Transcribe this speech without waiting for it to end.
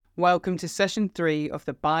Welcome to session 3 of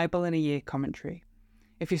the Bible in a Year commentary.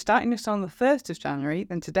 If you're starting this on the 1st of January,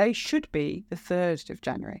 then today should be the 3rd of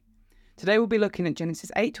January. Today we'll be looking at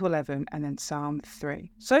Genesis 8 to 11 and then Psalm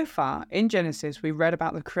 3. So far, in Genesis, we read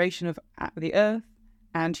about the creation of the earth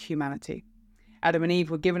and humanity. Adam and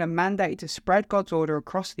Eve were given a mandate to spread God's order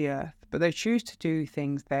across the earth, but they choose to do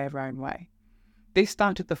things their own way. This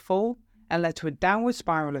started the fall and led to a downward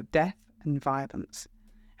spiral of death and violence.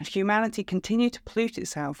 And humanity continued to pollute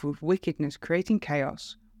itself with wickedness, creating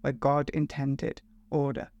chaos where God intended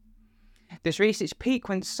order. This reached its peak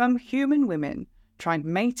when some human women tried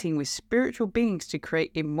mating with spiritual beings to create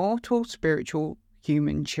immortal spiritual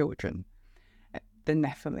human children, the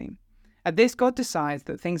Nephilim. At this, God decides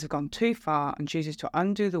that things have gone too far and chooses to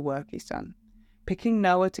undo the work he's done. Picking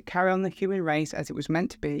Noah to carry on the human race as it was meant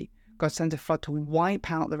to be, God sent a flood to wipe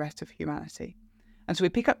out the rest of humanity. And so we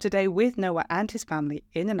pick up today with Noah and his family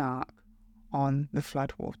in an ark on the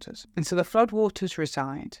flood waters. And so the flood waters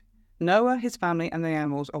reside. Noah, his family, and the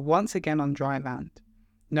animals are once again on dry land.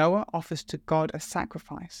 Noah offers to God a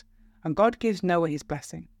sacrifice, and God gives Noah his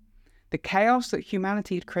blessing. The chaos that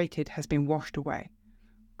humanity had created has been washed away.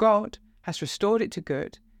 God has restored it to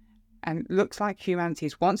good, and it looks like humanity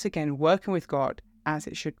is once again working with God as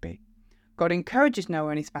it should be. God encourages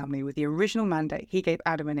Noah and his family with the original mandate he gave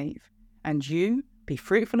Adam and Eve. And you, be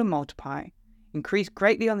fruitful and multiply, increase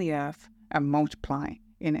greatly on the earth and multiply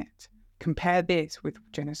in it. Compare this with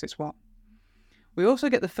Genesis 1. We also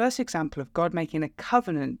get the first example of God making a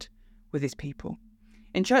covenant with his people.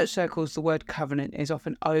 In church circles, the word covenant is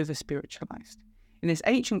often over-spiritualized. In this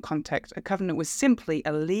ancient context, a covenant was simply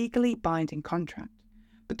a legally binding contract.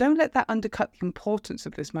 But don't let that undercut the importance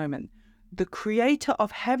of this moment. The creator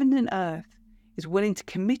of heaven and earth is willing to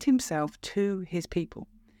commit himself to his people.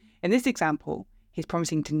 In this example, he's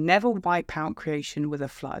promising to never wipe out creation with a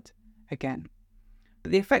flood again.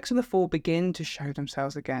 But the effects of the fall begin to show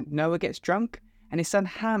themselves again. Noah gets drunk, and his son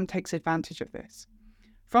Ham takes advantage of this.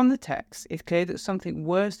 From the text, it's clear that something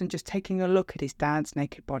worse than just taking a look at his dad's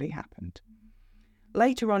naked body happened.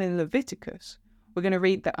 Later on in Leviticus, we're going to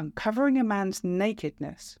read that uncovering a man's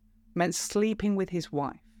nakedness meant sleeping with his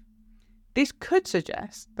wife. This could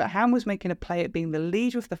suggest that Ham was making a play at being the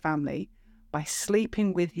leader of the family by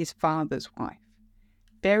sleeping with his father's wife.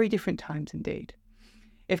 Very different times indeed.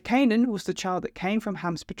 If Canaan was the child that came from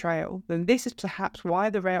Ham's betrayal, then this is perhaps why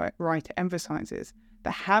the writer emphasizes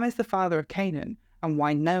that Ham is the father of Canaan and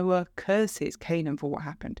why Noah curses Canaan for what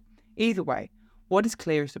happened. Either way, what is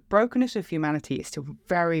clear is the brokenness of humanity is still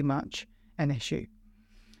very much an issue.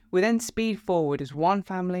 We then speed forward as one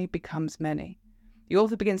family becomes many. The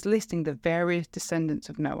author begins listing the various descendants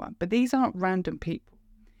of Noah, but these aren't random people.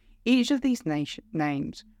 Each of these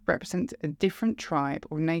names represents a different tribe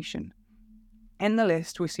or nation. In the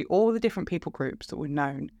list, we see all the different people groups that were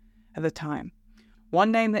known at the time.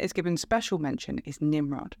 One name that is given special mention is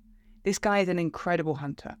Nimrod. This guy is an incredible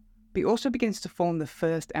hunter, but he also begins to form the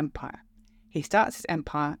first empire. He starts his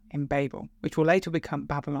empire in Babel, which will later become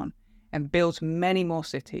Babylon, and builds many more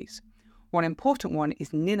cities. One important one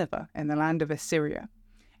is Nineveh in the land of Assyria.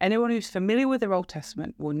 Anyone who's familiar with the Old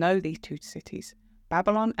Testament will know these two cities,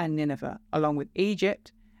 Babylon and Nineveh, along with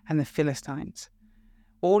Egypt and the Philistines,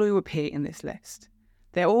 all who appear in this list.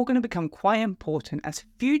 They're all going to become quite important as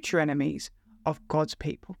future enemies of God's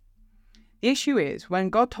people. The issue is, when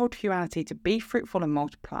God told humanity to be fruitful and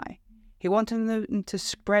multiply, he wanted them to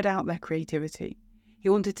spread out their creativity. He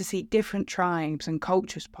wanted to see different tribes and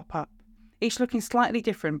cultures pop up, each looking slightly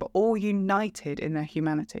different but all united in their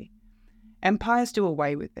humanity. Empires do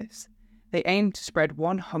away with this. They aim to spread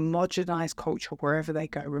one homogenized culture wherever they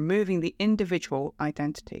go, removing the individual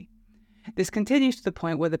identity. This continues to the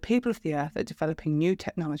point where the people of the earth are developing new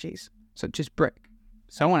technologies, such as brick.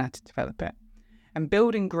 Someone had to develop it. And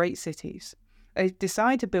building great cities. They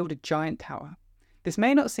decide to build a giant tower. This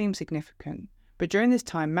may not seem significant, but during this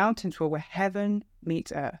time, mountains were where heaven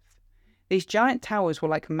meets earth. These giant towers were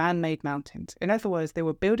like man-made mountains. In other words, they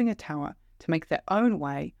were building a tower to make their own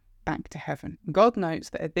way back to heaven. God notes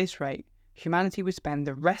that at this rate, humanity would spend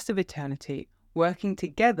the rest of eternity working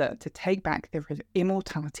together to take back their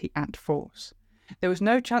immortality at force. There was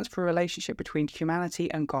no chance for a relationship between humanity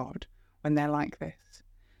and God when they're like this.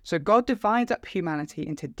 So God divides up humanity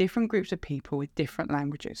into different groups of people with different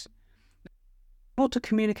languages. Able to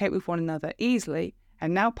communicate with one another easily,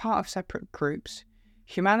 and now part of separate groups,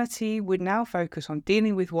 humanity would now focus on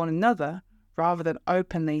dealing with one another rather than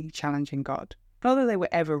openly challenging God. Not that they were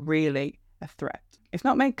ever really a threat. It's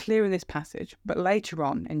not made clear in this passage, but later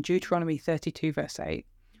on in Deuteronomy 32 verse 8,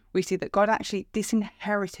 we see that God actually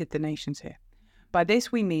disinherited the nations here. By this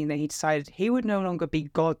we mean that he decided he would no longer be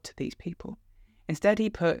God to these people. Instead he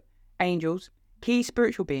put angels, key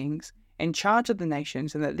spiritual beings, in charge of the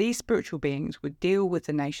nations, and that these spiritual beings would deal with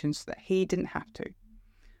the nations so that he didn't have to.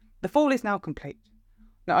 The fall is now complete.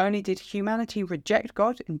 Not only did humanity reject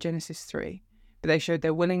God in Genesis 3, but they showed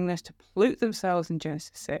their willingness to pollute themselves in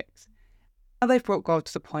Genesis 6. Now they've brought God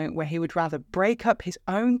to the point where he would rather break up his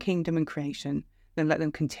own kingdom and creation than let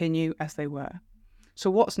them continue as they were.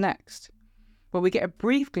 So what's next? Well, we get a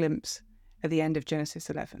brief glimpse at the end of Genesis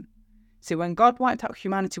 11. See, when God wiped out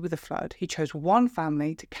humanity with a flood, he chose one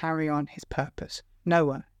family to carry on his purpose,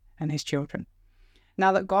 Noah and his children.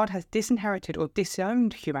 Now that God has disinherited or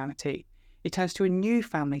disowned humanity, he turns to a new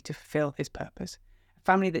family to fulfill his purpose, a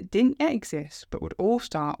family that didn't yet exist but would all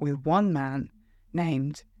start with one man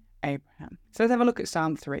named Abraham. So let's have a look at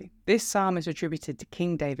Psalm 3. This psalm is attributed to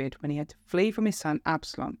King David when he had to flee from his son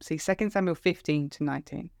Absalom. See 2 Samuel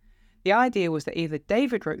 15-19. The idea was that either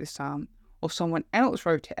David wrote this psalm or someone else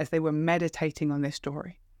wrote it as they were meditating on this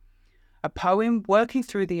story. A poem working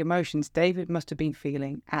through the emotions David must have been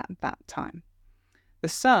feeling at that time. The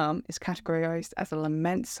psalm is categorized as a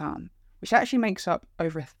lament psalm, which actually makes up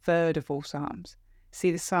over a third of all psalms.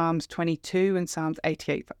 See the Psalms 22 and Psalms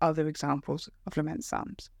 88 for other examples of lament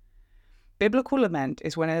psalms. Biblical lament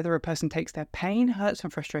is whenever a person takes their pain, hurts,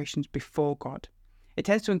 and frustrations before God. It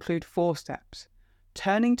tends to include 4 steps: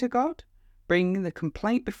 turning to God, bringing the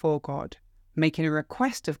complaint before God, making a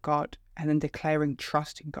request of God, and then declaring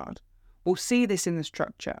trust in God. We'll see this in the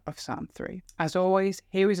structure of Psalm 3. As always,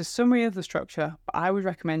 here is a summary of the structure, but I would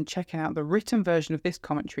recommend checking out the written version of this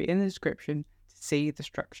commentary in the description to see the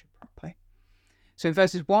structure properly. So in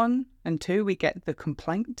verses 1 and 2, we get the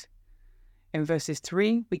complaint. In verses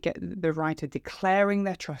 3, we get the writer declaring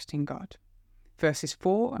their trust in God. Verses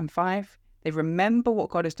 4 and 5, they remember what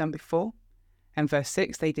God has done before. And verse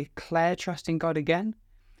 6, they declare trust in God again.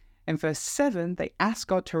 In verse 7, they ask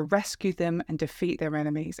God to rescue them and defeat their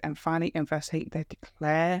enemies. And finally, in verse 8, they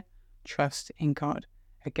declare trust in God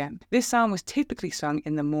again. This psalm was typically sung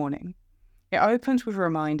in the morning. It opens with a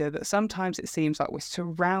reminder that sometimes it seems like we're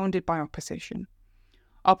surrounded by opposition.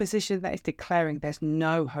 Opposition that is declaring there's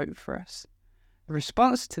no hope for us. The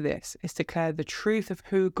response to this is to declare the truth of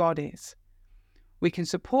who God is. We can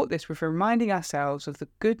support this with reminding ourselves of the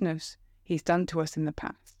goodness he's done to us in the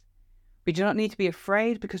past. We do not need to be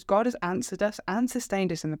afraid because God has answered us and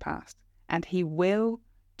sustained us in the past, and he will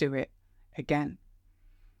do it again.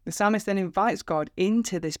 The psalmist then invites God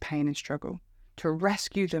into this pain and struggle to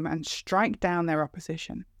rescue them and strike down their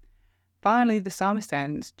opposition. Finally, the psalmist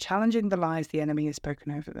ends, challenging the lies the enemy has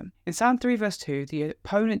spoken over them. In Psalm 3 verse 2, the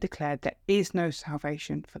opponent declared there is no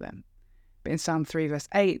salvation for them. But in Psalm 3 verse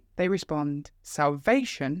 8, they respond,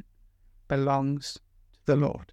 salvation belongs to the Lord.